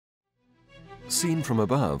Seen from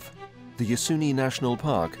above, the Yasuni National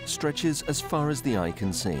Park stretches as far as the eye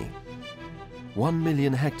can see. 1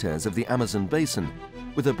 million hectares of the Amazon basin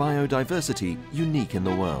with a biodiversity unique in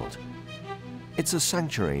the world. It's a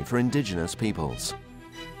sanctuary for indigenous peoples.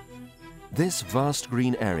 This vast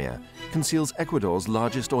green area conceals Ecuador's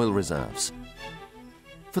largest oil reserves.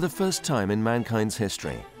 For the first time in mankind's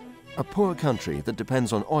history, a poor country that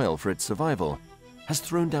depends on oil for its survival has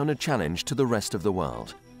thrown down a challenge to the rest of the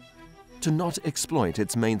world: to not exploit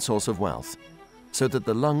its main source of wealth, so that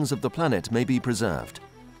the lungs of the planet may be preserved,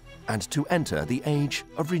 and to enter the age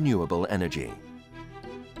of renewable energy.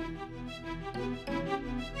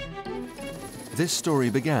 This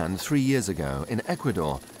story began 3 years ago in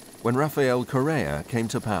Ecuador when Rafael Correa came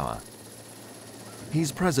to power.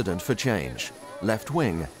 He's president for change,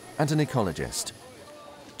 left-wing, and an ecologist.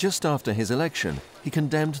 Just after his election, he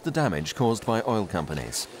condemned the damage caused by oil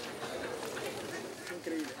companies.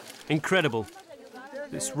 Incredible.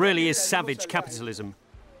 This really is savage capitalism.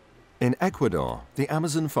 In Ecuador, the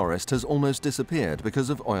Amazon forest has almost disappeared because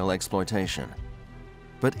of oil exploitation.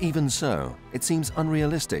 But even so, it seems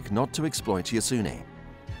unrealistic not to exploit Yasuni.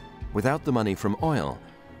 Without the money from oil,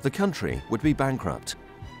 the country would be bankrupt.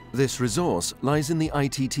 This resource lies in the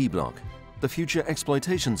ITT block, the future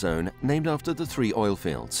exploitation zone named after the 3 oil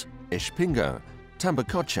fields: Ishpingo,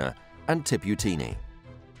 Tambacocha, and Tiputini.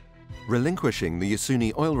 Relinquishing the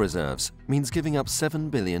Yasuni oil reserves means giving up $7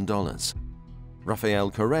 billion. Rafael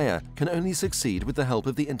Correa can only succeed with the help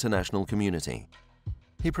of the international community.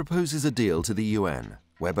 He proposes a deal to the UN,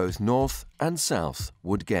 where both North and South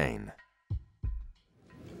would gain.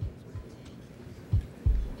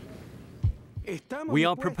 We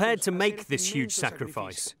are prepared to make this huge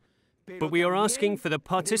sacrifice, but we are asking for the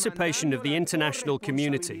participation of the international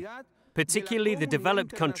community, particularly the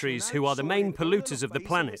developed countries who are the main polluters of the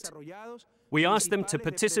planet. We ask them to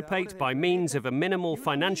participate by means of a minimal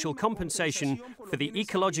financial compensation for the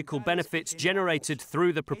ecological benefits generated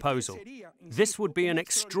through the proposal. This would be an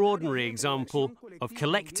extraordinary example of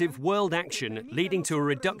collective world action leading to a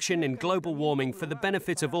reduction in global warming for the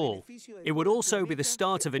benefit of all. It would also be the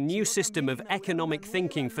start of a new system of economic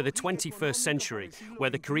thinking for the 21st century, where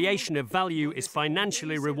the creation of value is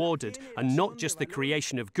financially rewarded and not just the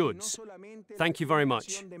creation of goods. Thank you very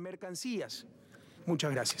much.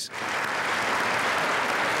 Muchas gracias.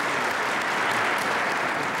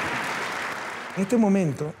 En este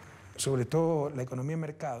momento, sobre todo la economía de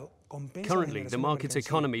mercado, currently, the market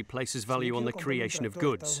economy places value on the creation of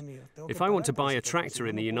goods. If I want to buy a tractor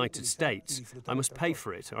in the United States, I must pay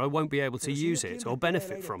for it, or I won't be able to use it or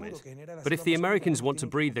benefit from it. But if the Americans want to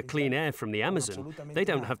breathe the clean air from the Amazon, they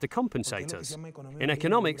don't have to compensate us. In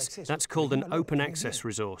economics, that's called an open access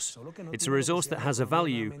resource. It's a resource that has a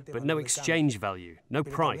value, but no exchange value, no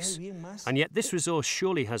price. And yet this resource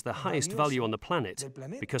surely has the highest value on the planet,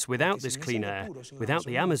 because without this clean air, without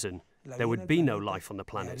the Amazon, there would be no life on the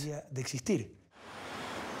planet.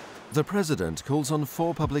 The president calls on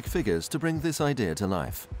 4 public figures to bring this idea to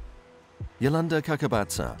life. Yolanda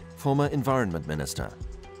Cacabatza, former environment minister.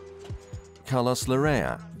 Carlos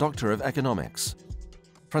Larrea, doctor of economics.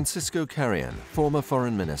 Francisco Carrion, former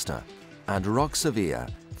foreign minister. And Roque Sevilla,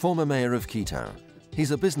 former mayor of Quito.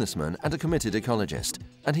 He's a businessman and a committed ecologist,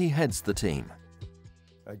 and he heads the team.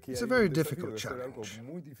 It's a very difficult challenge.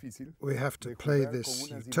 We have to play this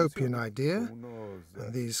utopian idea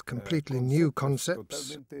and these completely new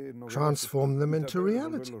concepts, transform them into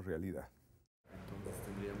reality.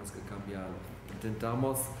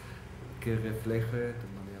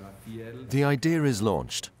 The idea is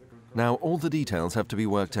launched. Now all the details have to be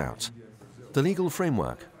worked out. The legal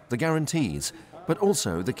framework, the guarantees, but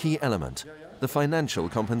also the key element, the financial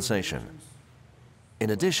compensation.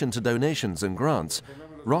 In addition to donations and grants,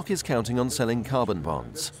 Roque is counting on selling carbon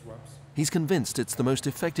bonds. He's convinced it's the most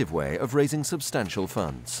effective way of raising substantial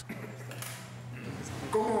funds.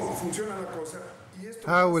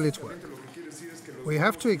 How will it work? We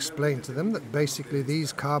have to explain to them that basically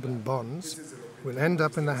these carbon bonds will end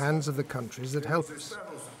up in the hands of the countries that help us.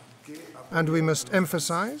 And we must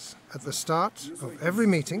emphasize at the start of every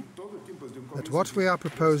meeting that what we are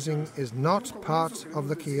proposing is not part of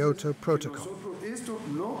the Kyoto Protocol.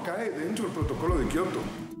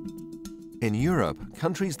 In Europe,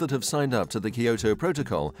 countries that have signed up to the Kyoto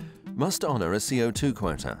Protocol must honor a CO2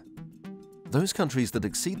 quota. Those countries that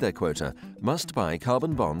exceed their quota must buy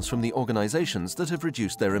carbon bonds from the organizations that have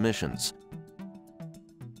reduced their emissions.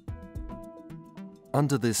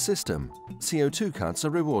 Under this system, CO2 cuts are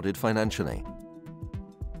rewarded financially.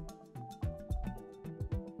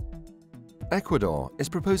 Ecuador is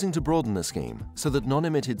proposing to broaden the scheme so that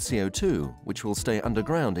non-emitted CO2, which will stay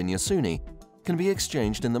underground in Yasuni, can be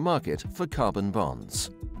exchanged in the market for carbon bonds.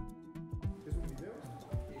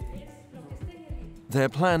 Their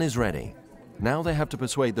plan is ready. Now they have to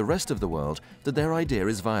persuade the rest of the world that their idea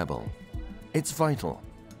is viable. It's vital.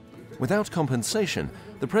 Without compensation,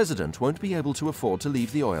 the president won't be able to afford to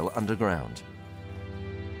leave the oil underground.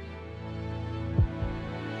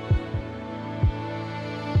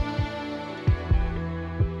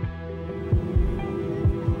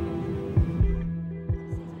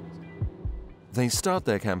 They start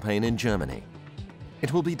their campaign in Germany.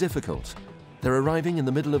 It will be difficult. They're arriving in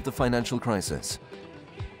the middle of the financial crisis.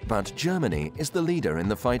 But Germany is the leader in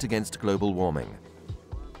the fight against global warming.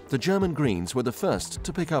 The German Greens were the first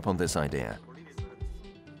to pick up on this idea.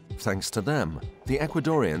 Thanks to them, the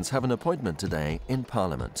Ecuadorians have an appointment today in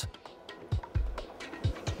Parliament.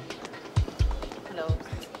 Hello.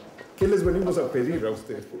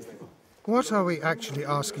 What are we actually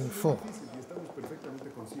asking for?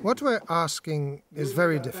 What we're asking is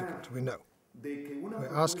very difficult, we know.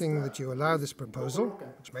 We're asking that you allow this proposal,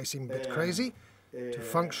 which may seem a bit crazy, to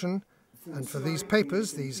function, and for these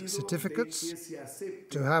papers, these certificates,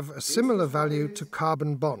 to have a similar value to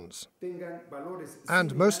carbon bonds.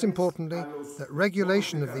 And most importantly, that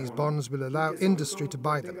regulation of these bonds will allow industry to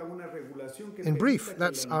buy them. In brief,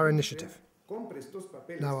 that's our initiative.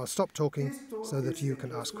 Now I'll stop talking so that you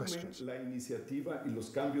can ask questions.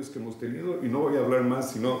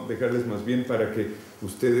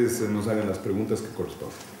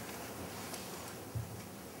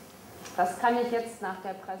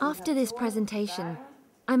 After this presentation,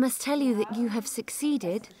 I must tell you that you have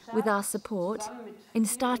succeeded, with our support, in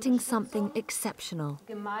starting something exceptional.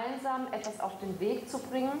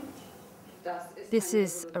 This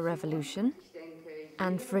is a revolution,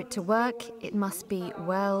 and for it to work, it must be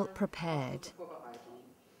well prepared.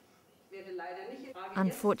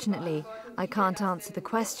 Unfortunately, I can't answer the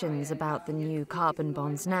questions about the new carbon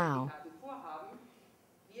bonds now.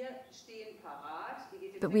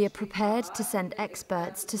 But we are prepared to send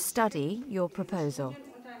experts to study your proposal.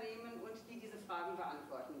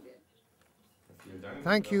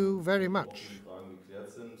 Thank you very much.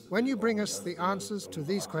 When you bring us the answers to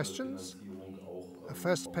these questions, a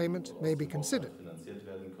first payment may be considered,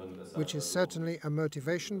 which is certainly a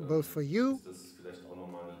motivation both for you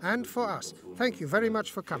and for us. Thank you very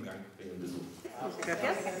much for coming.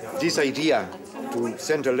 This idea to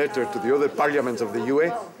send a letter to the other parliaments of the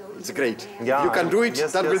UE, it's great. Yeah, you can do it,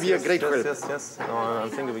 yes, that will be a great help. Yes. No, I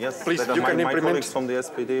think, yes. Please, that you can my implement. colleagues from the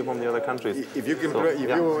SPD, from the other countries. If you can,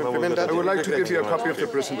 implement that, I would like to give you a copy of the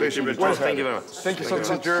presentation. Well, thank you very much. Thank you so much.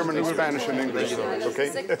 In German and Spanish and English. Okay?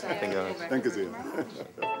 Thank you very much. Thank you, sehr.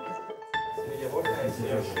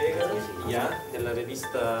 Ja, della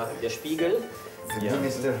rivista Der Spiegel.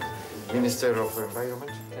 Minister of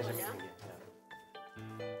Environment.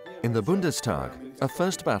 In the Bundestag, a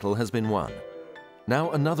first battle has been won.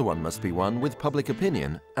 Now another one must be won with public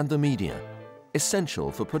opinion and the media,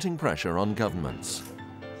 essential for putting pressure on governments.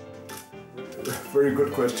 Very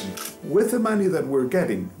good question. With the money that we're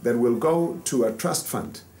getting, that will go to a trust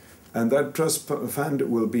fund, and that trust fund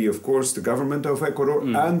will be, of course, the government of Ecuador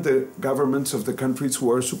and the governments of the countries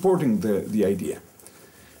who are supporting the idea.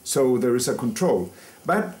 So there is a control.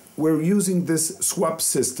 But we're using this swap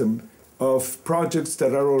system of projects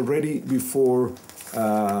that are already before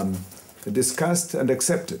discussed and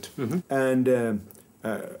accepted. And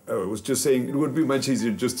I was just saying it would be much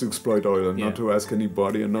easier just to exploit oil and not to ask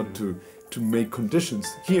anybody and not to make conditions.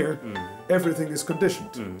 Here, everything is conditioned.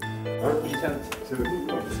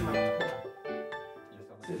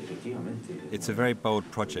 It's a very bold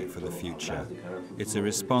project for the future. It's a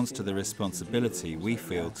response to the responsibility we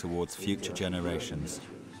feel towards future generations.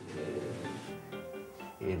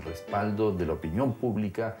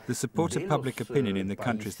 The support of public opinion in the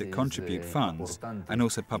countries that contribute funds, and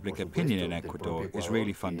also public opinion in Ecuador, is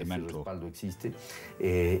really fundamental.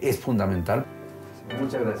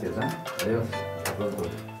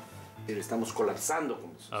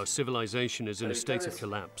 Our civilization is in a state of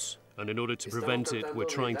collapse, and in order to prevent it, we're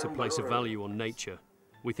trying to place a value on nature.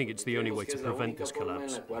 We think it's the only way to prevent this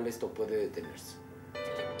collapse.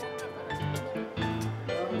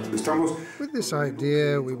 With this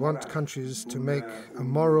idea, we want countries to make a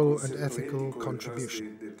moral and ethical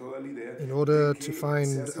contribution in order to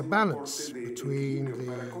find a balance between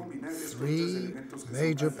the three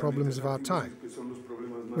major problems of our time,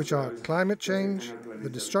 which are climate change, the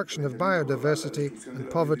destruction of biodiversity, and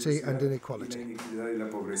poverty and inequality.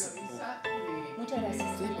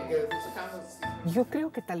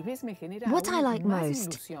 What I like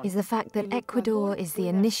most is the fact that Ecuador is the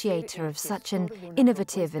initiator of such an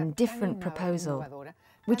innovative and different proposal.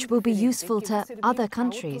 which will be useful to other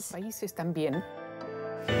countries.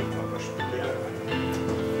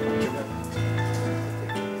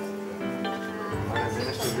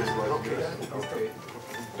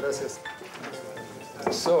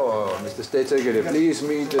 So, Mr. State Secretary, please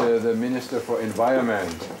meet the Minister for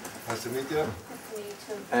Environment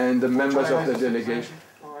and the members of the delegation.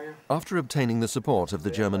 After obtaining the support of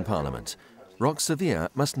the German Parliament, Roque Sevilla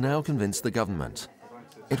must now convince the government.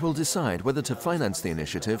 It will decide whether to finance the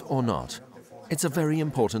initiative or not. It's a very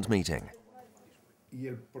important meeting.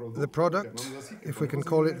 The product, if we can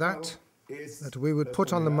call it that we would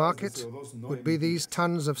put on the market would be these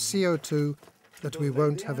tons of CO2 that we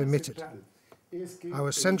won't have emitted.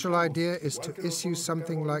 Our central idea is to issue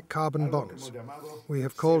something like carbon bonds. We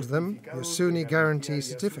have called them Yasuni guarantee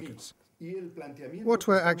certificates. What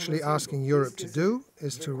we're actually asking Europe to do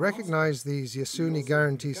is to recognize these Yasuni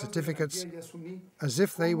guarantee certificates as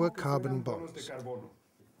if they were carbon bonds.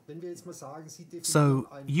 So,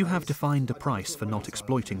 you have defined a price for not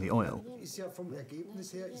exploiting the oil.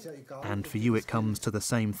 And for you it comes to the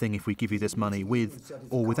same thing if we give you this money with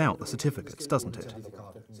or without the certificates, doesn't it?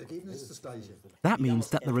 That means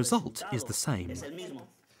that the result is the same.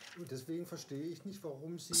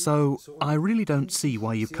 So, I really don't see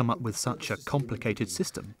why you've come up with such a complicated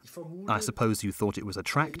system. I suppose you thought it was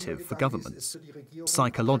attractive for governments,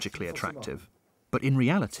 psychologically attractive, but in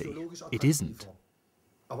reality, it isn't.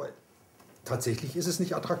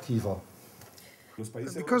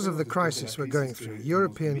 Because of the crisis we're going through,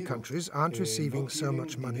 European countries aren't receiving so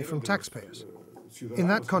much money from taxpayers. In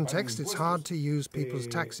that context, it's hard to use people's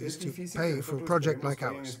taxes to pay for a project like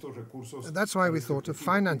ours. That's why we thought of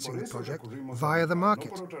financing the project via the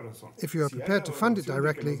market. If you are prepared to fund it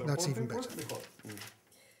directly, that's even better.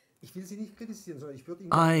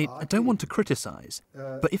 I don't want to criticize,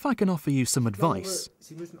 but if I can offer you some advice,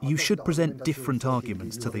 you should present different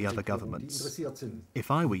arguments to the other governments.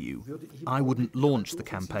 If I were you, I wouldn't launch the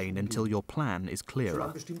campaign until your plan is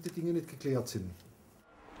clearer.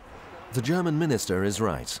 The German minister is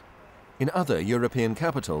right. In other European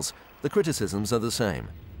capitals, the criticisms are the same,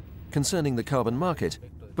 concerning the carbon market,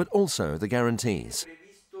 but also the guarantees.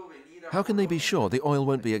 How can they be sure the oil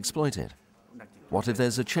won't be exploited? What if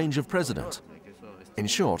there's a change of president? In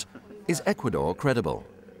short, is Ecuador credible?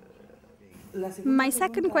 My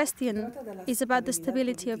second question is about the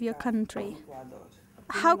stability of your country.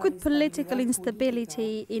 How could political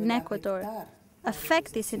instability in Ecuador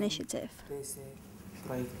affect this initiative?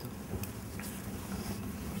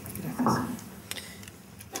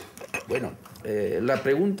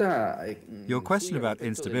 Your question about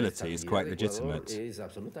instability is quite legitimate.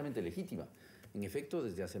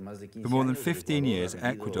 For more than 15 years,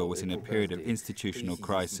 Ecuador was in a period of institutional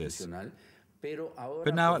crisis.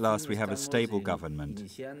 But now at last we have a stable government.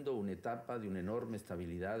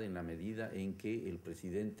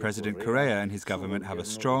 President Correa and his government have a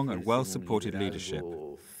strong and well-supported leadership.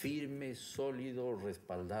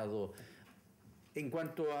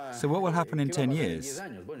 So what will happen in 10 years?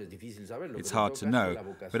 It's hard to know,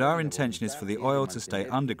 but our intention is for the oil to stay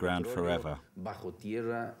underground forever.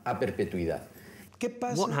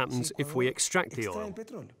 What happens if we extract the oil?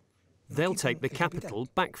 They'll take the capital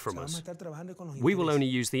back from us. We will only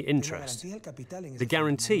use the interest. The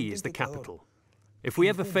guarantee is the capital. If we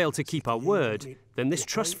ever fail to keep our word, then this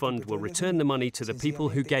trust fund will return the money to the people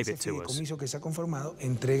who gave it to us.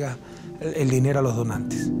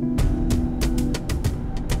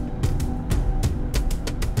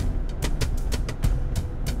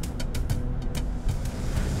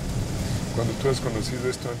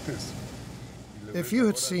 If you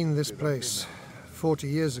had seen this place 40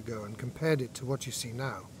 years ago and compared it to what you see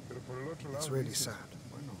now, it's really sad.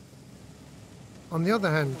 On the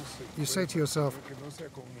other hand, you say to yourself,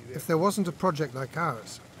 if there wasn't a project like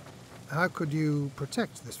ours, how could you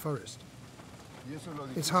protect this forest?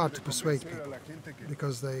 It's hard to persuade people,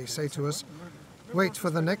 because they say to us, wait for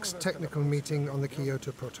the next technical meeting on the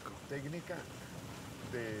Kyoto Protocol.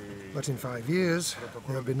 But in 5 years,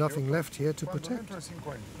 there'll be nothing left here to protect.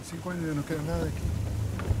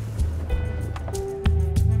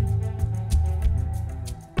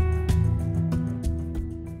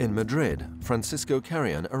 In Madrid, Francisco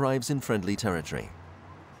Carrion arrives in friendly territory.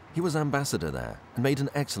 He was ambassador there and made an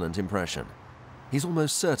excellent impression. He's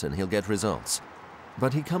almost certain he'll get results.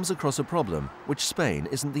 But he comes across a problem which Spain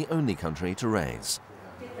isn't the only country to raise.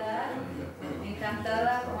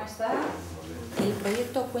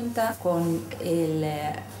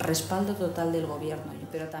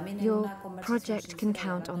 Your project can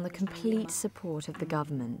count on the complete support of the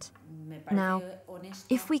government. Now,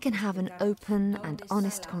 if we can have an open and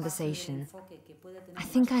honest conversation, I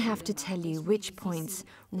think I have to tell you which points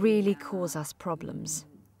really cause us problems.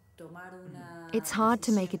 It's hard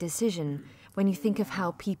to make a decision when you think of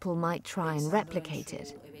how people might try and replicate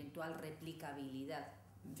it.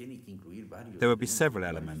 There will be several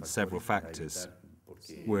elements, several factors.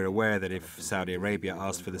 We're aware that if Saudi Arabia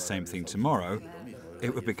asked for the same thing tomorrow,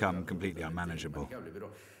 it would become completely unmanageable.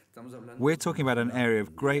 We're talking about an area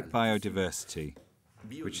of great biodiversity,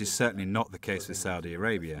 which is certainly not the case with Saudi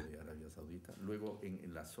Arabia.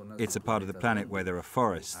 It's a part of the planet where there are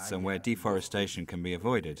forests and where deforestation can be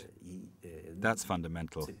avoided. That's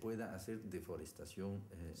fundamental.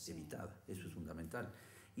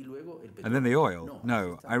 And then the oil.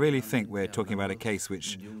 No, I really think we're talking about a case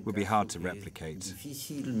which would be hard to replicate.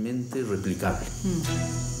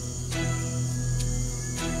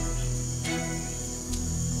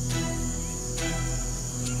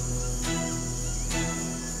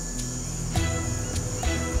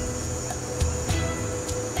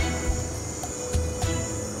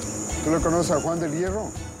 ¿Tú lo conoces a Juan del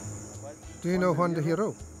Hierro? Do you know Juan de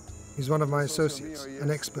Hierro? He's one of my associates, an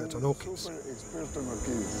expert on orchids.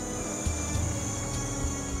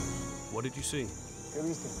 What did you see?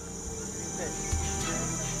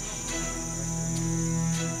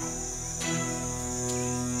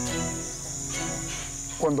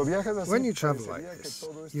 When you travel like this,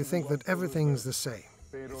 you think that everything's the same.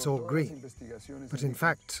 It's all green. But in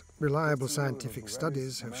fact, reliable scientific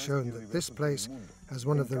studies have shown that this place has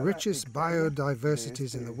one of the richest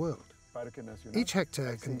biodiversities in the world. Each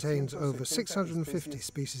hectare contains over 650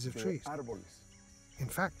 species of trees. In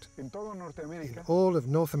fact, in all of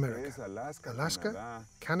North America, Alaska,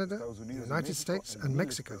 Canada, the United States and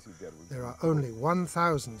Mexico, there are only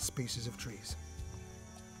 1,000 species of trees.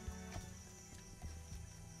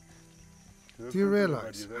 Do you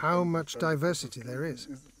realize how much diversity there is?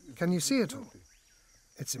 Can you see it all?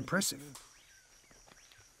 It's impressive.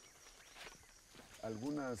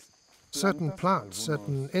 Certain plants,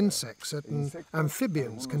 certain insects, certain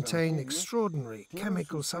amphibians contain extraordinary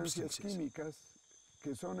chemical substances.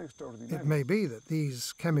 It may be that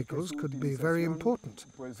these chemicals could be very important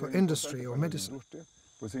for industry or medicine.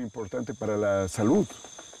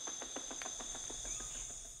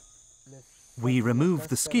 We remove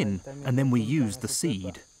the skin and then we use the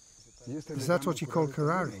seed. Is that what you call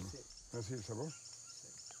curare?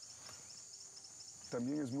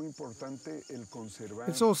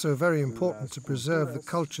 It's also very important to preserve the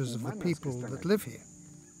cultures of the people that live here,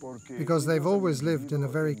 because they've always lived in a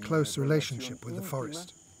very close relationship with the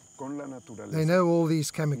forest. They know all these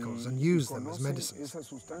chemicals and use them as medicines.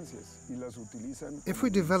 If we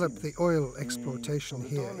develop the oil exploitation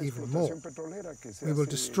here even more, we will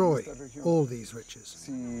destroy all these riches.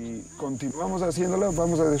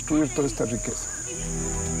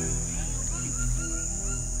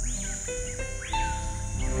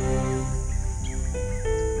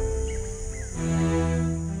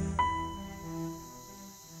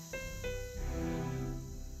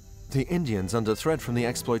 The Indians under threat from the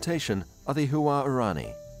exploitation are the Hua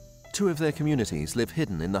Irani. Two of their communities live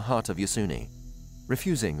hidden in the heart of Yasuni,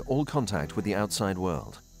 refusing all contact with the outside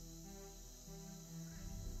world.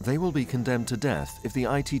 They will be condemned to death if the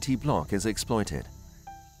ITT block is exploited.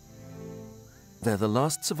 They're the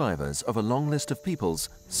last survivors of a long list of peoples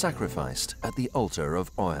sacrificed at the altar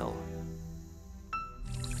of oil.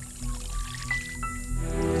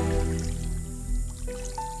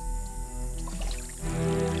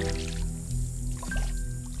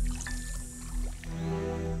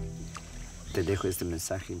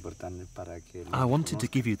 I wanted to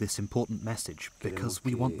give you this important message because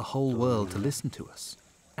we want the whole world to listen to us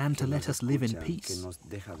and to let us live in peace.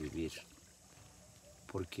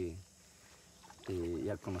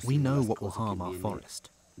 We know what will harm our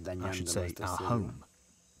forest, I should say our home,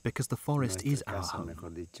 because the forest is our home.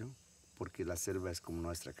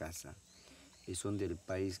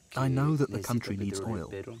 I know that the country needs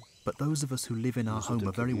oil, but those of us who live in our home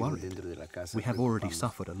are very worried. We have already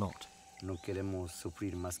suffered a lot.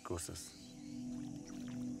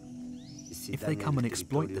 If they come and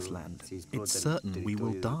exploit this land, it's certain we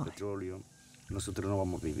will die.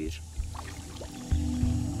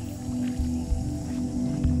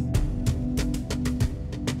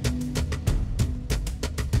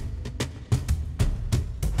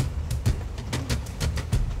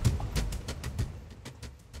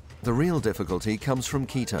 The real difficulty comes from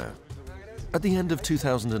Quito. At the end of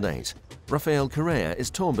 2008, Rafael Correa is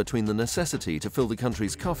torn between the necessity to fill the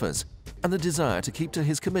country's coffers and the desire to keep to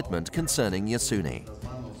his commitment concerning Yasuni.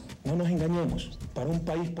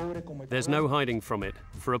 There's no hiding from it.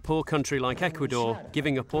 For a poor country like Ecuador,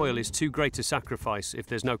 giving up oil is too great a sacrifice if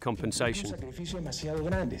there's no compensation.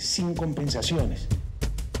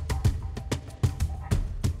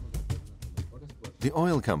 The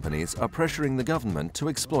oil companies are pressuring the government to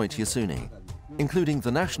exploit Yasuni, including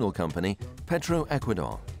the national company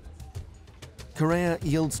Ecuador. Correa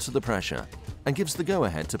yields to the pressure and gives the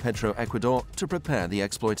go-ahead to Ecuador to prepare the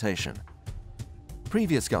exploitation.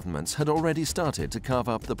 Previous governments had already started to carve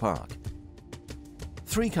up the park.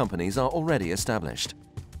 3 companies are already established: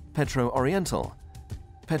 Oriental,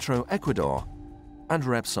 Ecuador, and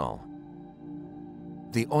Repsol.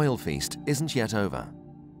 The oil feast isn't yet over.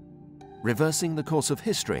 Reversing the course of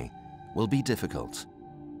history will be difficult.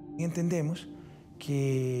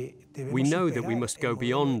 We know that we must go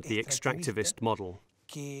beyond the extractivist model.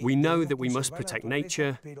 We know that we must protect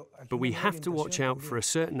nature, but we have to watch out for a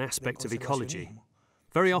certain aspect of ecology.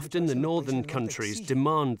 Very often the northern countries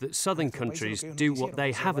demand that southern countries do what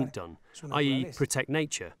they haven't done, i.e. protect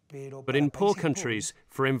nature. But in poor countries,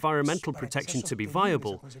 for environmental protection to be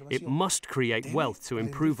viable, it must create wealth to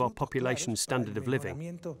improve our population's standard of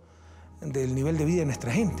living.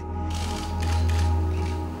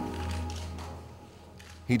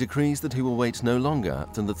 He decrees that he will wait no longer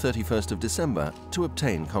than the 31st of December to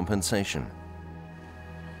obtain compensation.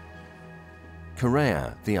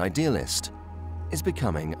 Correa, the idealist, is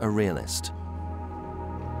becoming a realist.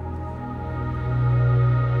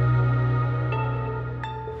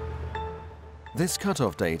 This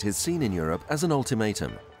cut-off date is seen in Europe as an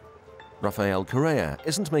ultimatum. Rafael Correa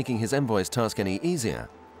isn't making his envoy's task any easier.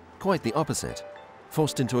 Quite the opposite.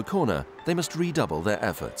 Forced into a corner, they must redouble their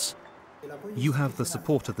efforts. You have the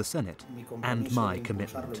support of the Senate and my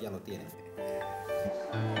commitment.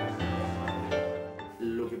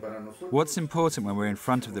 What's important when we're in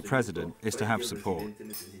front of the President is to have support.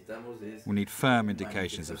 We need firm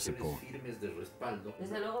indications of support.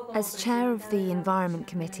 As chair of the Environment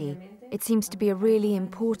Committee, it seems to be a really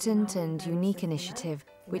important and unique initiative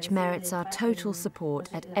which merits our total support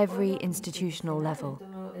at every institutional level.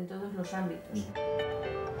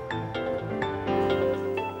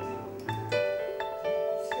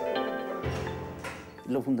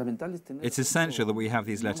 It's essential that we have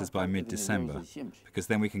these letters by mid-December, because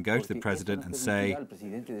then we can go to the President and say,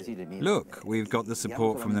 look, we've got the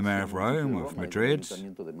support from the Mayor of Rome, of Madrid.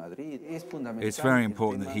 It's very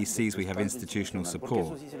important that he sees we have institutional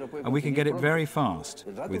support, and we can get it very fast.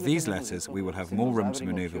 With these letters, we will have more room to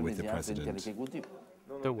maneuver with the President.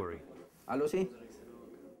 Don't worry.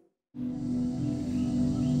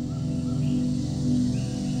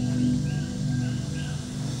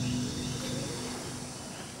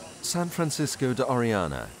 San Francisco de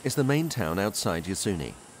Oriana is the main town outside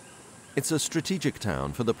Yasuni. It's a strategic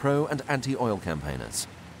town for the pro- and anti-oil campaigners.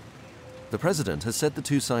 The president has set the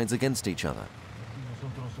two sides against each other.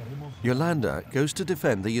 Yolanda goes to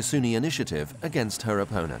defend the Yasuni initiative against her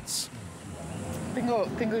opponents. Tengo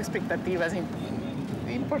expectativas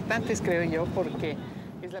importantes, creo yo, porque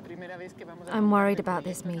es la primera vez que vamos a... I'm worried about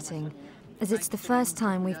this meeting, as it's the first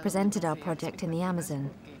time we've presented our project in the Amazon.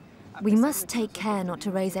 We must take care not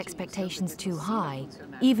to raise expectations too high,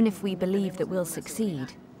 even if we believe that we'll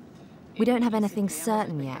succeed. We don't have anything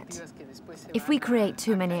certain yet. If we create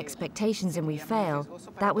too many expectations and we fail,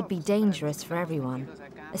 that would be dangerous for everyone,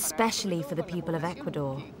 especially for the people of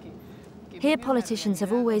Ecuador. Here, politicians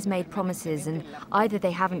have always made promises, and either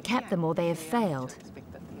they haven't kept them or they have failed.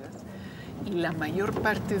 Y la mayor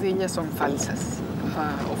parte de ellas son falsas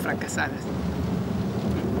o fracasadas.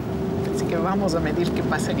 Así que vamos a medir qué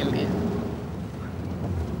pasa en el día.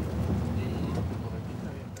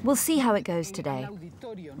 We'll see how it goes today.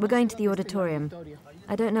 We're going to the auditorium.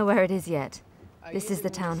 I don't know where it is yet. This is the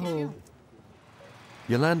town hall.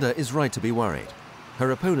 Yolanda is right to be worried.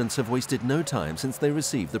 Her opponents have wasted no time since they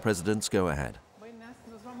received the president's go-ahead.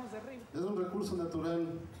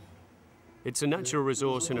 It's a natural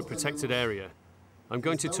resource in a protected area. I'm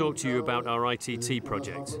going to talk to you about our ITT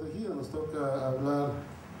project.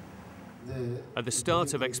 At the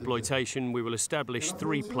start of exploitation, we will establish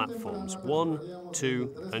 3 platforms, 1,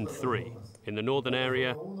 2, and 3. In the northern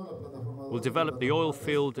area, we'll develop the oil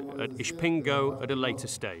field at Ishpingo at a later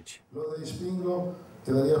stage.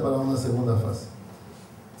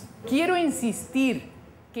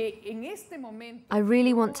 I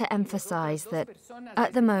really want to emphasize that,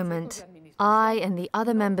 at the moment, I and the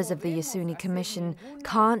other members of the Yasuni Commission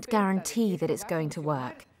can't guarantee that it's going to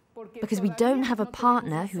work, because we don't have a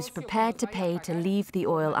partner who's prepared to pay to leave the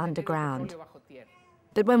oil underground.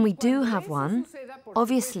 But when we do have one,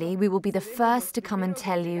 obviously we will be the first to come and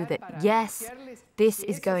tell you that, yes, this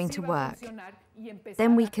is going to work.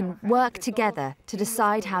 Then we can work together to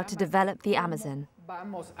decide how to develop the Amazon.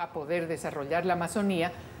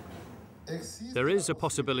 There is a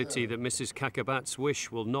possibility that Mrs. Cacabat's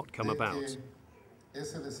wish will not come about.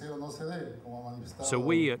 So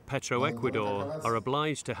we at Petro Ecuador are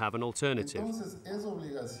obliged to have an alternative.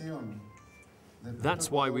 That's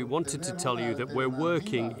why we wanted to tell you that we're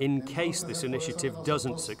working in case this initiative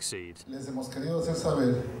doesn't succeed.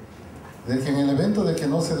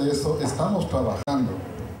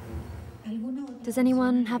 Does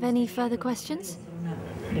anyone have any further questions?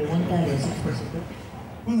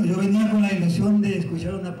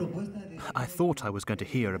 I thought I was going to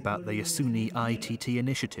hear about the Yasuni ITT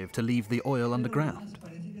initiative to leave the oil underground,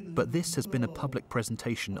 but this has been a public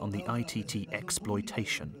presentation on the ITT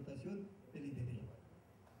exploitation.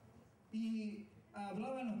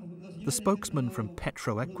 The spokesman from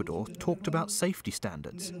Petro Ecuador talked about safety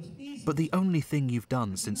standards, but the only thing you've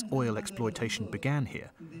done since oil exploitation began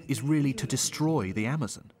here is really to destroy the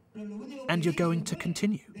Amazon. And you're going to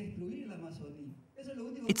continue.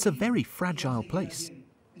 It's a very fragile place.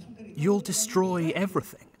 You'll destroy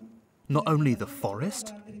everything. Not only the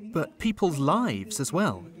forest, but people's lives as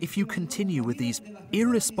well, if you continue with these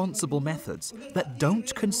irresponsible methods that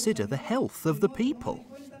don't consider the health of the people.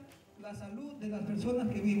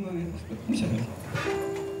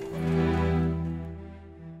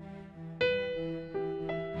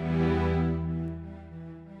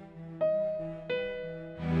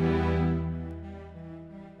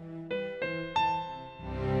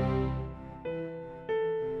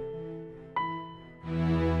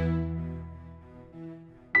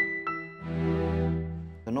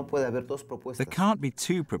 There can't be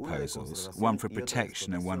two proposals, one for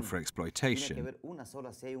protection and one for exploitation.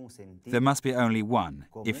 There must be only one,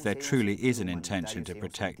 if there truly is an intention to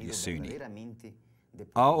protect Yasuni.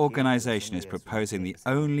 Our organisation is proposing the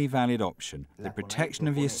only valid option, the protection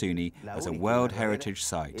of Yasuni as a World Heritage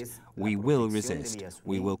Site. We will resist.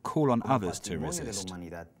 We will call on others to resist.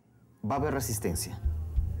 Va a haber resistencia.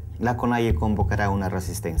 La CONAIE convocará una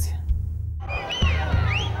resistencia.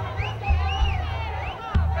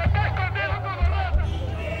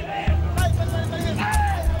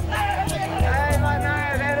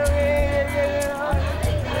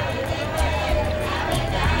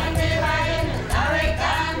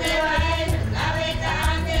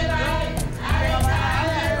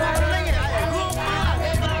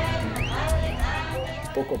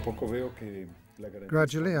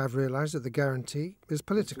 Gradually, I've realized that the guarantee is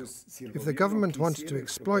political. If the government wanted to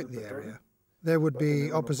exploit the area, there would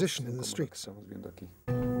be opposition in the streets.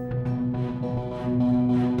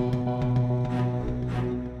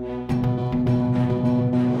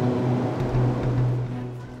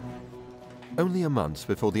 Only a month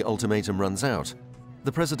before the ultimatum runs out,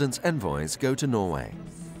 the president's envoys go to Norway.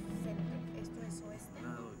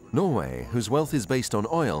 Norway, whose wealth is based on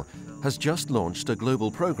oil, has just launched a global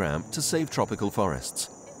program to save tropical forests.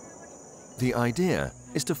 The idea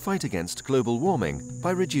is to fight against global warming by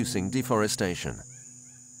reducing deforestation.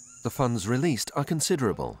 The funds released are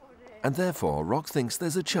considerable, and therefore Rock thinks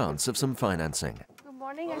there's a chance of some financing. Good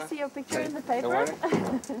morning, I see your picture in the paper.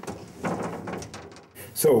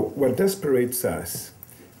 So what desperates us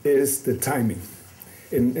is the timing.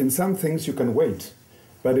 In some things you can wait,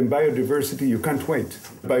 but in biodiversity you can't wait.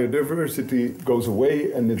 Biodiversity goes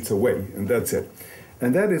away and it's away, and that's it.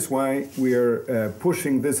 And that is why we are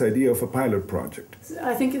pushing this idea of a pilot project.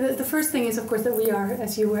 I think the first thing is, of course, that we are,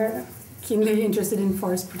 as you were, keenly interested in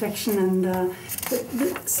forest protection, and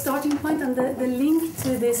the starting point and the link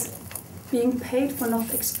to this being paid for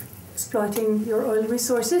not exploiting your oil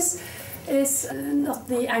resources is not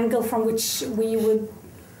the angle from which we would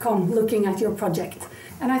come looking at your project.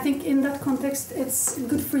 And I think in that context, it's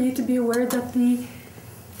good for you to be aware that the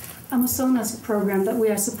Amazonas program that we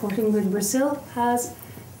are supporting with Brazil has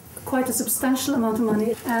quite a substantial amount of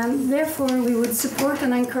money, and therefore we would support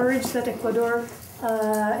and encourage that Ecuador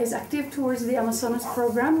is active towards the Amazonas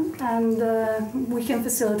program, and we can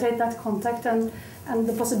facilitate that contact and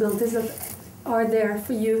the possibilities that are there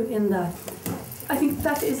for you in that. I think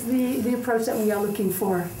that is the approach that we are looking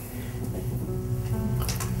for.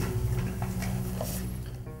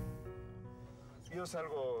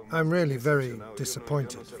 I'm really very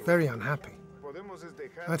disappointed, very unhappy.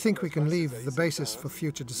 I think we can leave the basis for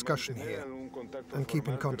future discussion here and keep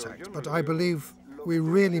in contact, but I believe we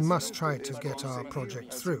really must try to get our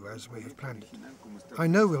project through as we have planned it. I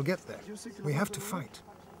know we'll get there. We have to fight.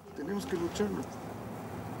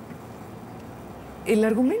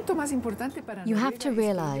 You have to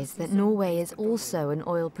realize that Norway is also an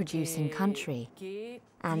oil-producing country.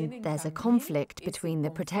 And there's a conflict between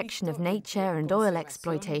the protection of nature and oil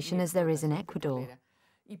exploitation as there is in Ecuador.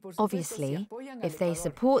 Obviously, if they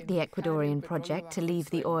support the Ecuadorian project to leave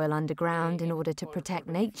the oil underground in order to protect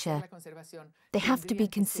nature, they have to be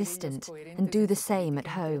consistent and do the same at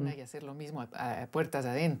home.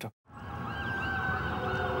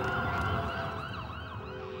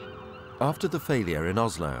 After the failure in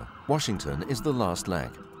Oslo, Washington is the last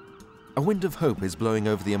leg. A wind of hope is blowing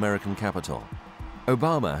over the American capital.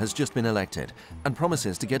 Obama has just been elected and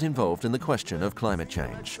promises to get involved in the question of climate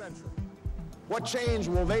change. What change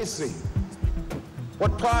will they see?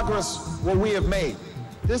 What progress will we have made?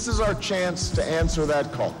 This is our chance to answer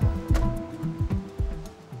that call.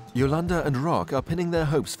 Yolanda and Rock are pinning their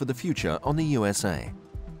hopes for the future on the USA,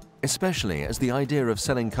 especially as the idea of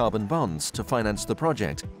selling carbon bonds to finance the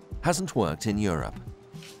project hasn't worked in Europe.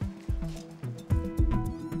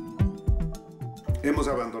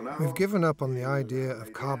 We've given up on the idea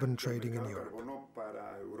of carbon trading in Europe.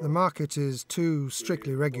 The market is too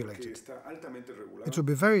strictly regulated. It will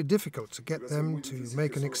be very difficult to get them to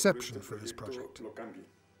make an exception for this project.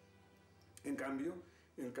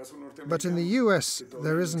 But in the US,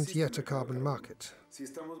 there isn't yet a carbon market.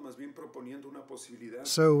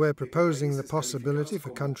 So we're proposing the possibility for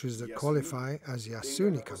countries that qualify as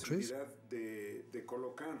Yasuni countries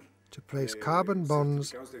to place carbon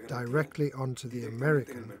bonds directly onto the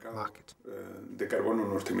American market.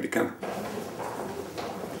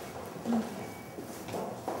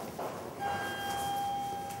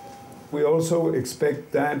 We also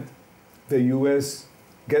expect that the US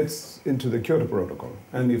gets into the Kyoto Protocol.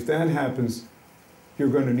 And if that happens, you're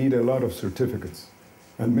going to need a lot of certificates.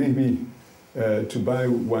 And maybe to buy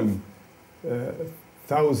one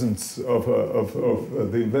thousandths of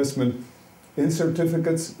the investment in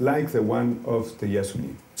certificates like the one of the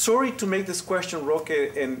Yasuni. Sorry to make this question, Roque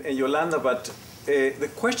and Yolanda, but the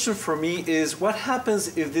question for me is, what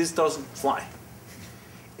happens if this doesn't fly?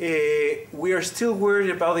 We are still worried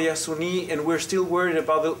about the Yasuni, and we're still worried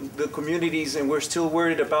about the communities, and we're still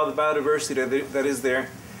worried about the biodiversity that is there.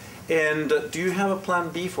 And do you have a plan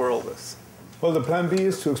B for all this? Well, the plan B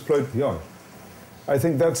is to exploit the oil. I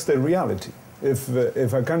think that's the reality. If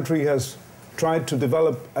a country has tried to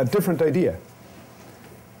develop a different idea,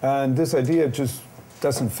 and this idea just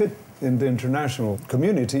doesn't fit in the international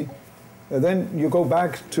community, then you go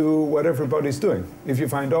back to what everybody's doing. If you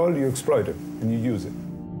find oil, you exploit it and you use it.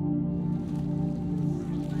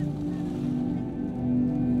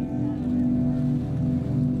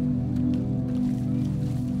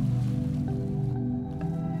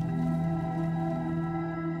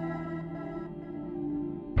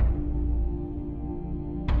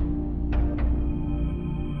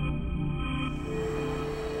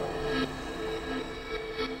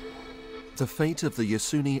 The fate of the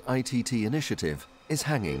Yasuni ITT initiative is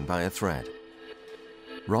hanging by a thread.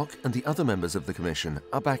 Rock and the other members of the Commission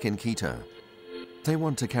are back in Quito. They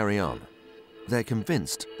want to carry on. They're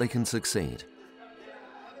convinced they can succeed.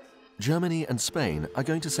 Germany and Spain are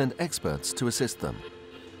going to send experts to assist them.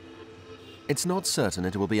 It's not certain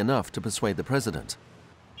it will be enough to persuade the president.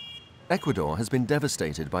 Ecuador has been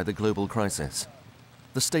devastated by the global crisis.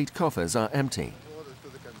 The state coffers are empty.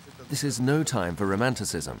 This is no time for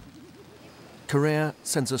romanticism. Correa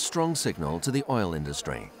sends a strong signal to the oil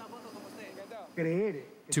industry.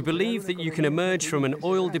 To believe that you can emerge from an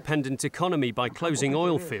oil-dependent economy by closing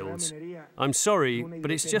oil fields, I'm sorry, but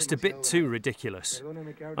it's just a bit too ridiculous.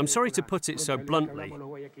 I'm sorry to put it so bluntly.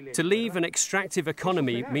 To leave an extractive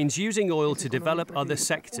economy means using oil to develop other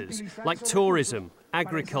sectors, like tourism,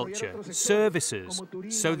 agriculture, services,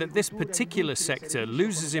 so that this particular sector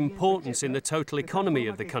loses importance in the total economy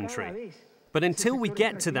of the country. But until we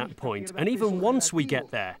get to that point, and even once we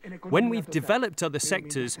get there, when we've developed other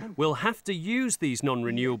sectors, we'll have to use these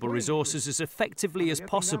non-renewable resources as effectively as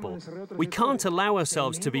possible. We can't allow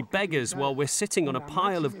ourselves to be beggars while we're sitting on a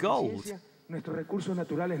pile of gold. No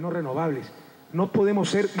podemos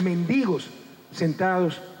ser mendigos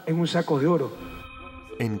sentados en un saco de oro.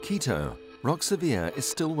 In Quito, Roque Sevilla is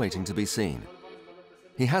still waiting to be seen.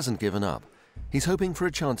 He hasn't given up. He's hoping for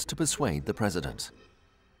a chance to persuade the president.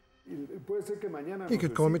 He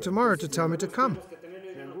could call me tomorrow to tell me to come.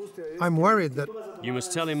 I'm worried that... You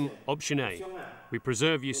must tell him option A. We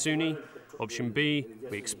preserve Yasuni. Option B,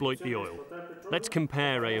 we exploit the oil. Let's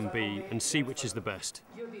compare A and B and see which is the best.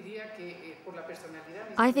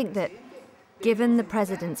 I think that, given the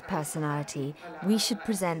president's personality, we should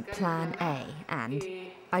present Plan A and,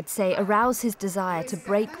 I'd say, arouse his desire to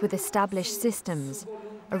break with established systems,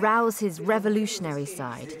 arouse his revolutionary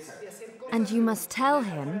side. And you must tell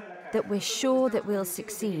him that we're sure that we'll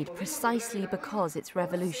succeed precisely because it's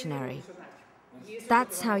revolutionary.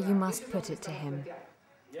 That's how you must put it to him.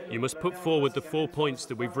 You must put forward the 4 points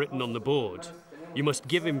that we've written on the board. You must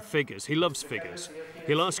give him figures. He loves figures.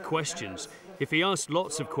 He'll ask questions. If he asks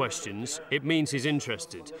lots of questions, it means he's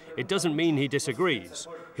interested. It doesn't mean he disagrees.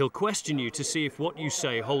 He'll question you to see if what you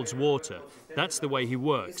say holds water. That's the way he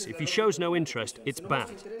works. If he shows no interest, it's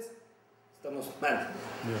bad.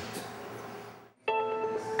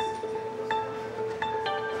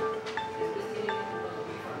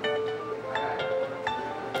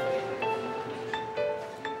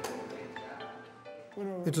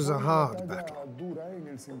 It was a hard battle.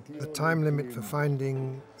 The time limit for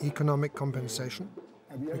finding economic compensation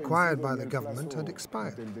required by the government had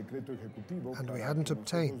expired, and we hadn't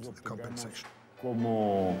obtained the compensation.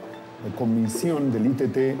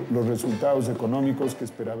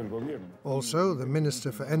 Also, the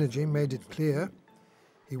Minister for Energy made it clear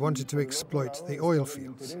he wanted to exploit the oil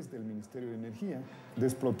fields.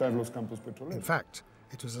 In fact,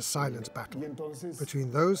 it was a silent battle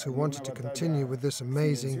between those who wanted to continue with this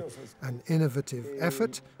amazing and innovative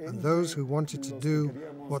effort and those who wanted to do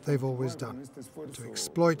what they've always done, to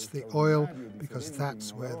exploit the oil because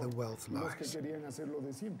that's where the wealth lies.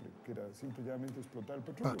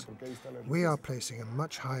 But we are placing a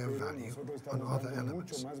much higher value on other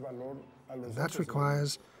elements, and that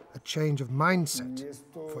requires a change of mindset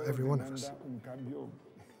for every one of us.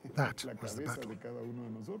 That was the battle.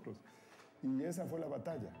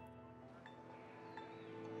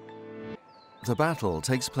 The battle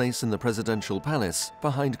takes place in the presidential palace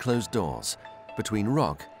behind closed doors, between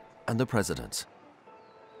Roque and the president.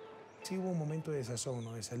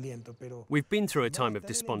 We've been through a time of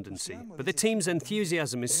despondency, but the team's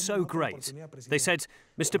enthusiasm is so great. They said,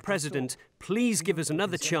 "Mr. President, please give us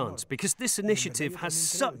another chance because this initiative has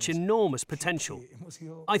such enormous potential."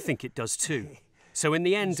 I think it does too. So in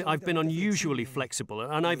the end, I've been unusually flexible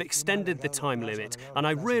and I've extended the time limit, and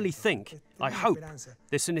I really think, I hope,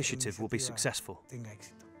 this initiative will be successful.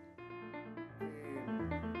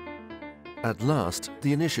 At last,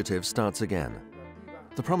 the initiative starts again.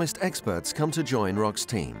 The promised experts come to join Roque's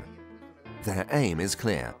team. Their aim is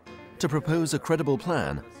clear: to propose a credible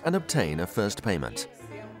plan and obtain a first payment.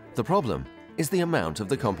 The problem is the amount of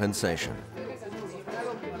the compensation.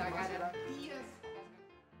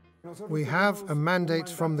 We have a mandate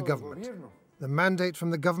from the government. The mandate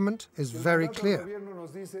from the government is very clear.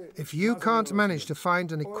 If you can't manage to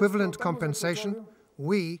find an equivalent compensation,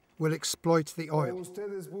 we will exploit the oil.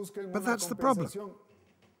 But that's the problem.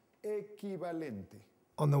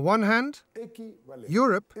 On the one hand,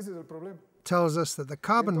 Europe tells us that the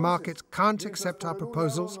carbon market can't accept our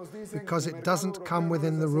proposals because it doesn't come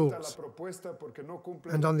within the rules.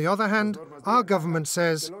 And on the other hand, our government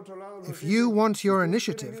says, if you want your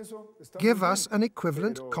initiative, give us an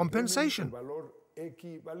equivalent compensation.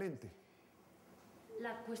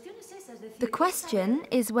 The question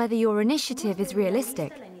is whether your initiative is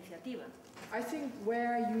realistic. I think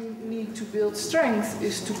where you need to build strength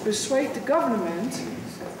is to persuade the government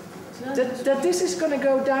that this is going to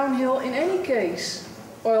go downhill in any case,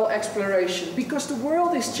 oil exploration, because the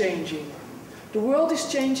world is changing. The world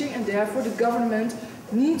is changing, and therefore the government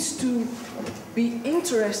needs to be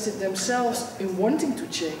interested themselves in wanting to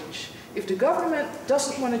change. If the government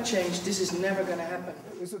doesn't want to change, this is never going to happen.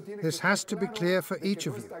 This has to be clear for each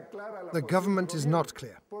of you. The government is not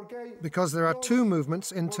clear, because there are two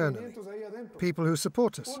movements internally. People who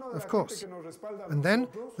support us, of course, and then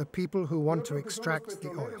the people who want to extract the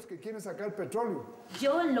oil.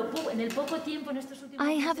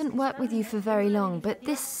 I haven't worked with you for very long, but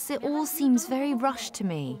it all seems very rushed to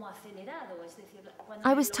me.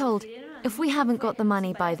 I was told, if we haven't got the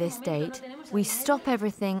money by this date, we stop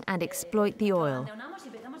everything and exploit the oil.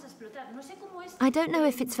 I don't know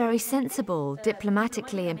if it's very sensible,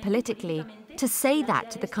 diplomatically and politically, to say that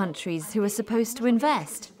to the countries who are supposed to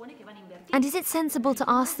invest. And is it sensible to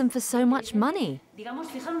ask them for so much money?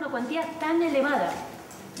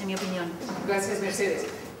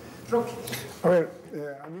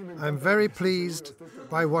 I'm very pleased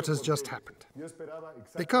by what has just happened,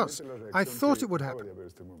 because I thought it would happen.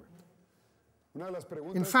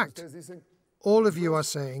 In fact, all of you are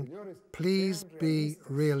saying, please be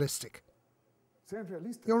realistic.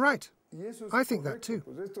 You're right. I think that too.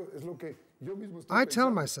 I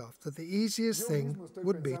tell myself that the easiest thing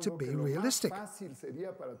would be to be realistic.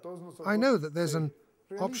 I know that there's an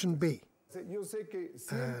option B,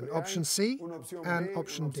 an option C, and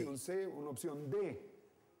option D.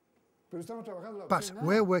 But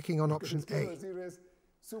we're working on option A.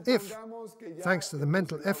 If, thanks to the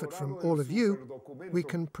mental effort from all of you, we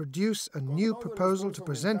can produce a new proposal to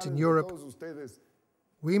present in Europe,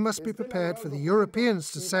 We must be prepared for the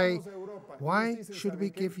Europeans to say, why should we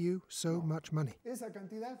give you so much money?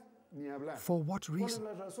 For what reason?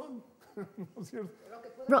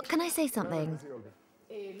 Rock, can I say something?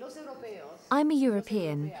 I'm a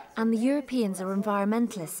European, and the Europeans are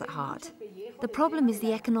environmentalists at heart. The problem is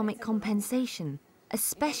the economic compensation,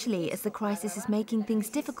 especially as the crisis is making things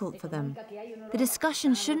difficult for them. The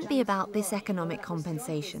discussion shouldn't be about this economic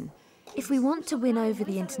compensation. If we want to win over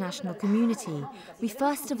the international community, we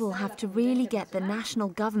first of all have to really get the national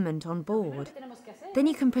government on board. Then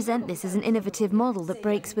you can present this as an innovative model that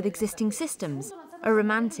breaks with existing systems, a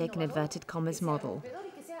romantic, in inverted commas, model.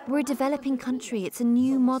 We're a developing country, it's a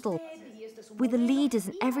new model. We're the leaders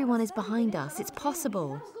and everyone is behind us, it's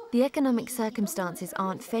possible. The economic circumstances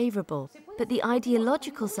aren't favourable, but the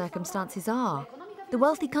ideological circumstances are. The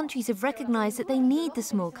wealthy countries have recognised that they need the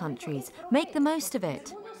small countries. Make the most of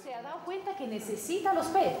it.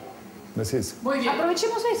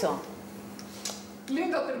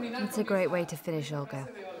 It's a great way to finish, Olga.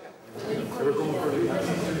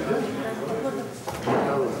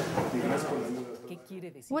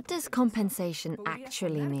 What does compensation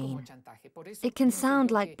actually mean? It can sound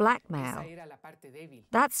like blackmail.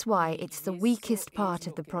 That's why it's the weakest part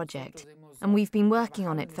of the project, and we've been working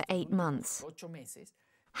on it for 8 months.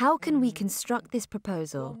 How can we construct this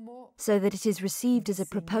proposal so that it is received as a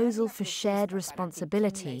proposal for shared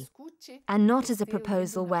responsibility and not as a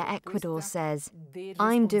proposal where Ecuador says,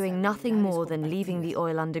 I'm doing nothing more than leaving the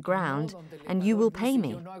oil underground and you will pay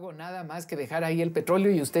me?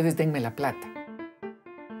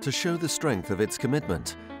 To show the strength of its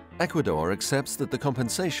commitment, Ecuador accepts that the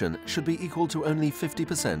compensation should be equal to only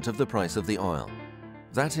 50% of the price of the oil.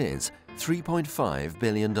 That is $3.5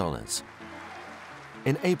 billion.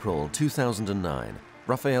 In April 2009,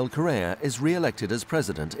 Rafael Correa is re-elected as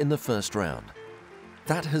president in the first round.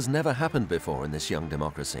 That has never happened before in this young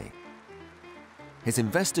democracy. His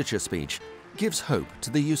investiture speech gives hope to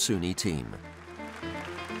the Yasuni team.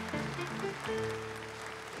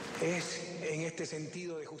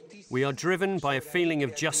 We are driven by a feeling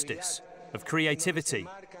of justice, of creativity,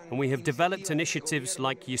 and we have developed initiatives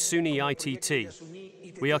like Yasuni ITT.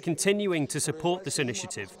 We are continuing to support this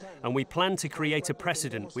initiative, and we plan to create a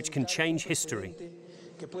precedent which can change history.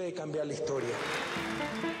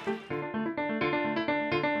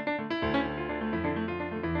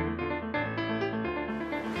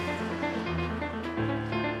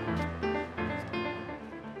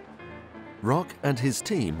 Rock and his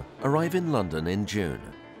team arrive in London in June.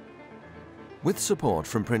 With support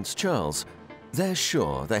from Prince Charles, they're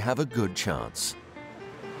sure they have a good chance.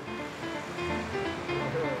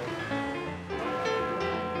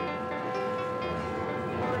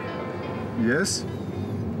 Yes?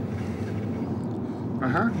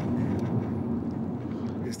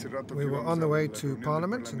 We were on the way to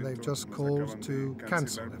Parliament and they've just called to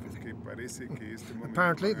cancel everything.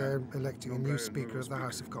 Apparently they're electing a new Speaker of the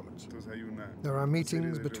House of Commons. There are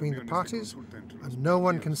meetings between the parties and no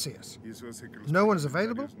one can see us. No one's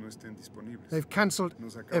available. They've cancelled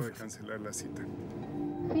everything.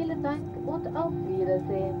 Vielen Dank und auf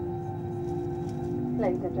Wiedersehen.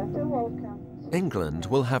 Ladies and gentlemen, welcome. England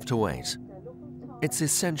will have to wait. It's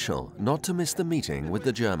essential not to miss the meeting with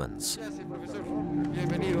the Germans.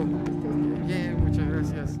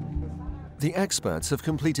 The experts have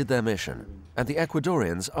completed their mission, and the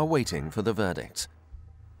Ecuadorians are waiting for the verdict.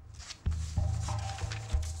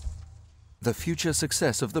 The future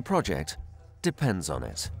success of the project depends on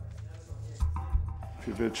it.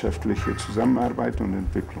 Für wirtschaftliche Zusammenarbeit und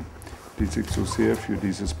Entwicklung, die sich so sehr für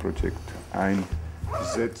dieses Projekt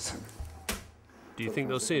einsetzen. Do you think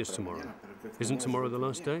they'll see us tomorrow? Isn't tomorrow the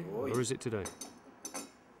last day, or is it today?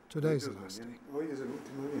 Today's the last day.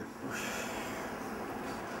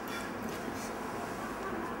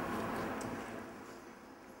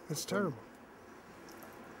 It's terrible.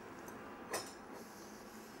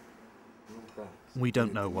 We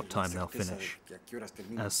don't know what time they'll finish.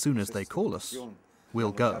 As soon as they call us,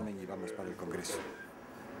 we'll go.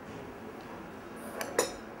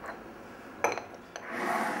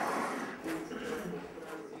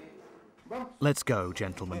 Let's go,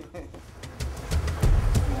 gentlemen.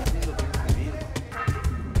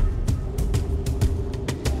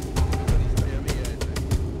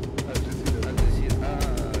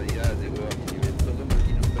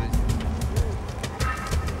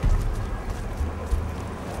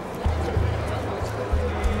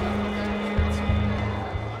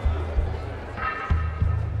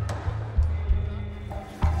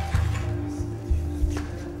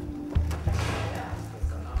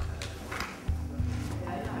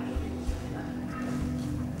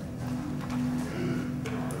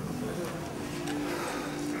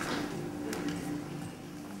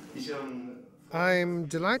 I'm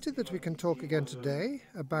delighted that we can talk again today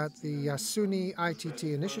about the Yasuni ITT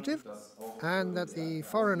initiative and that the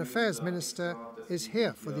Foreign Affairs Minister is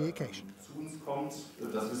here for the occasion.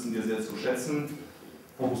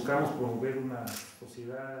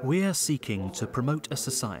 We are seeking to promote a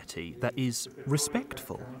society that is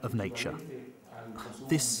respectful of nature.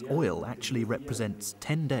 This oil actually represents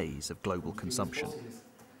 10 days of global consumption.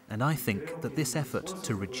 And I think that this effort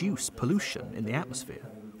to reduce pollution in the atmosphere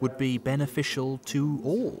would be beneficial to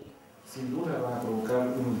all.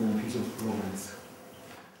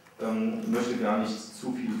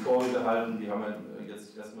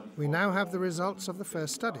 We now have the results of the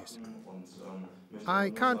first studies. I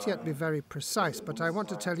can't yet be very precise, but I want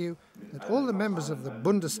to tell you that all the members of the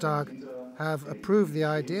Bundestag have approved the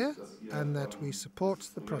idea and that we support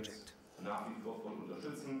the project.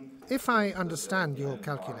 If I understand your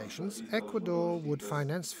calculations, Ecuador would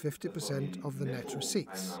finance 50% of the net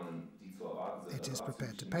receipts. It is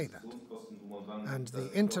prepared to pay that. And the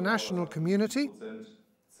international community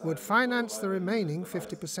would finance the remaining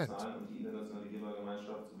 50%.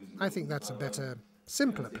 I think that's a better,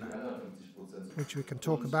 simpler plan, which we can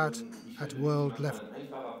talk about at world level.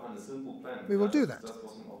 We will do that,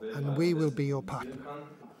 and we will be your partner.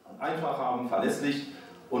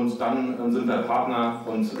 Und dann sind wir Partner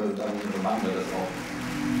und dann machen wir das auch.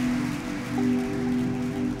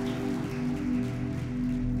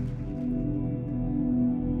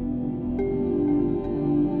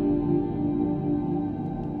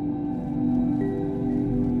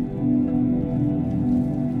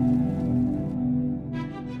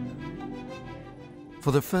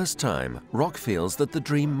 For the first time, Rock feels that the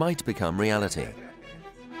dream might become reality.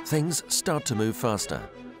 Things start to move faster.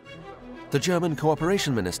 The German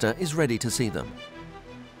cooperation minister is ready to see them.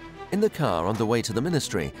 In the car on the way to the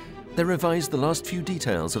ministry, they revise the last few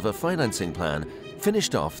details of a financing plan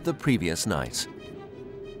finished off the previous night.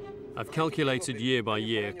 I've calculated year by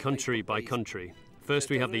year, country by country. First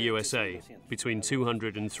we have the USA, between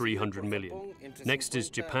 200 and 300 million. Next is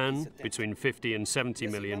Japan, between 50 and 70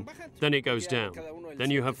 million. Then it goes down.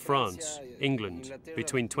 Then you have France, England,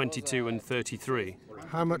 between 22 and 33.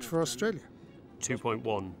 How much for Australia?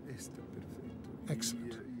 2.1.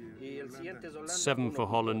 Excellent. 7 for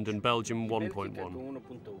Holland and Belgium, 1.1.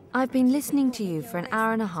 I've been listening to you for an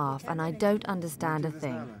hour and a half and I don't understand a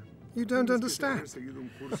thing. You don't understand?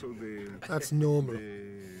 That's normal.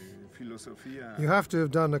 You have to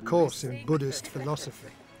have done a course in Buddhist philosophy.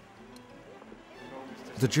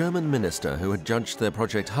 The German minister who had judged their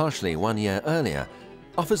project harshly 1 year earlier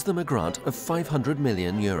offers them a grant of 500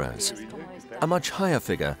 million euros, a much higher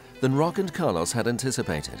figure than Rock and Carlos had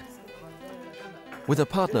anticipated. With a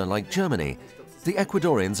partner like Germany, the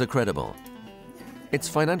Ecuadorians are credible. Its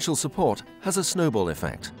financial support has a snowball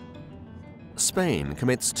effect. Spain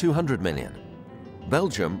commits 200 million,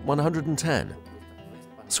 Belgium 110.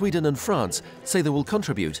 Sweden and France say they will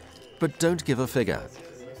contribute, but don't give a figure.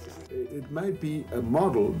 It might be a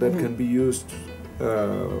model that can be used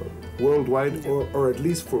worldwide or at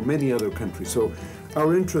least for many other countries. So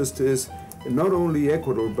our interest is not only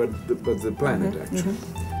Ecuador, but the planet, actually.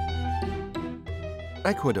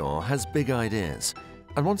 Ecuador has big ideas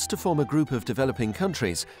and wants to form a group of developing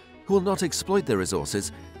countries who will not exploit their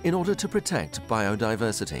resources in order to protect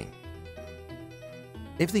biodiversity.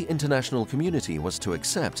 If the international community was to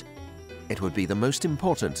accept, it would be the most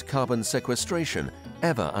important carbon sequestration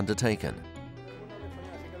ever undertaken.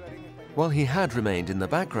 While he had remained in the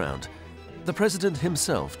background, the president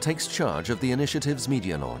himself takes charge of the initiative's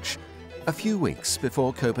media launch, a few weeks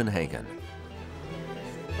before Copenhagen.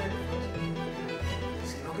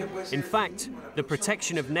 In fact, the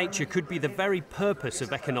protection of nature could be the very purpose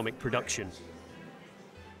of economic production.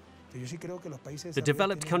 The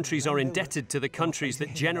developed countries are indebted to the countries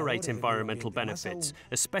that generate environmental benefits,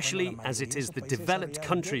 especially as it is the developed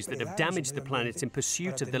countries that have damaged the planet in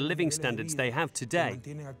pursuit of the living standards they have today.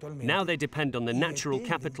 Now they depend on the natural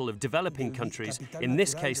capital of developing countries, in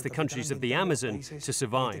this case the countries of the Amazon, to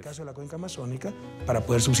survive.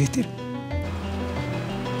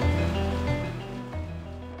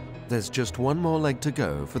 There's just one more leg to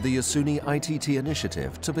go for the Yasuni ITT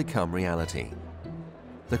initiative to become reality.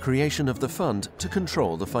 The creation of the fund to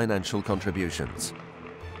control the financial contributions.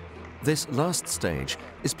 This last stage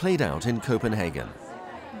is played out in Copenhagen.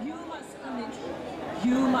 You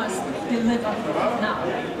must deliver now.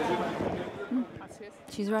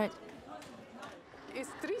 She's right.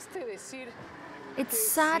 It's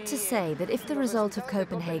sad to say that if the result of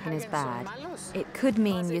Copenhagen is bad, it could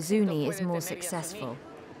mean Yasuni is more successful.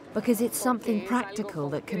 because it's something practical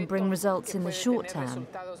that can bring results in the short term.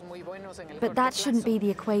 But that shouldn't be the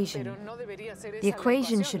equation. The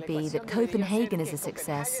equation should be that Copenhagen is a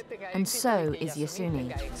success, and so is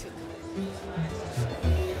Yasuni.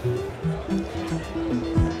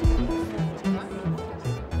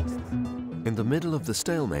 In the middle of the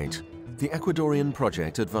stalemate, the Ecuadorian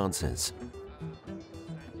project advances.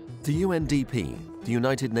 The UNDP, the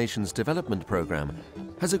United Nations Development Programme,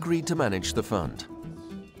 has agreed to manage the fund.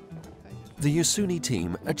 The Yasuni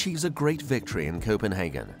team achieves a great victory in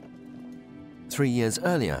Copenhagen. 3 years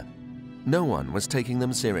earlier, no one was taking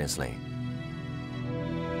them seriously.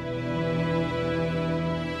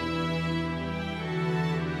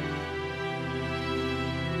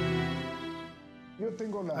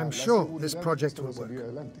 I'm sure this project will work.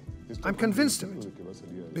 I'm convinced of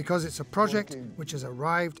it, because it's a project which has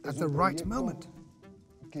arrived at the right moment.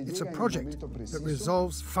 It's a project that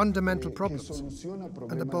resolves fundamental problems,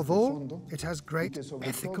 and above all, it has great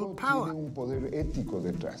ethical power.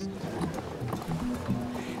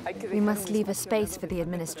 We must leave a space for the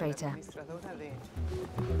administrator.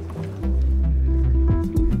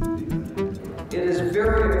 It is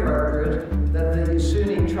very appropriate that the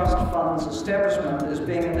Yasuni Trust Fund's establishment is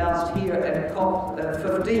being announced here at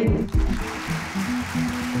COP15.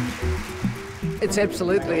 It's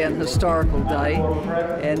absolutely an historical day,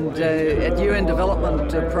 and at UN Development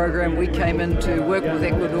Programme we came in to work with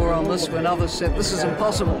Ecuador on this when others said this is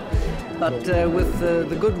impossible. But with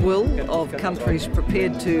the goodwill of countries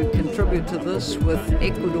prepared to contribute to this, with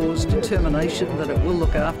Ecuador's determination that it will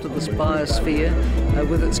look after this biosphere,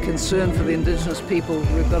 with its concern for the indigenous people,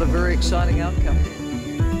 we've got a very exciting outcome.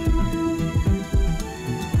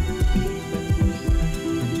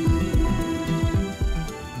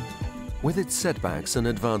 With its setbacks and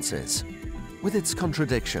advances, with its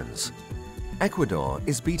contradictions, Ecuador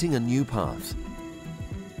is beating a new path.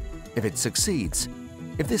 If it succeeds,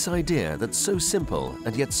 if this idea that's so simple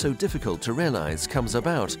and yet so difficult to realize comes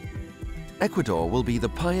about, Ecuador will be the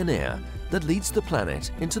pioneer that leads the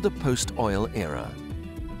planet into the post-oil era.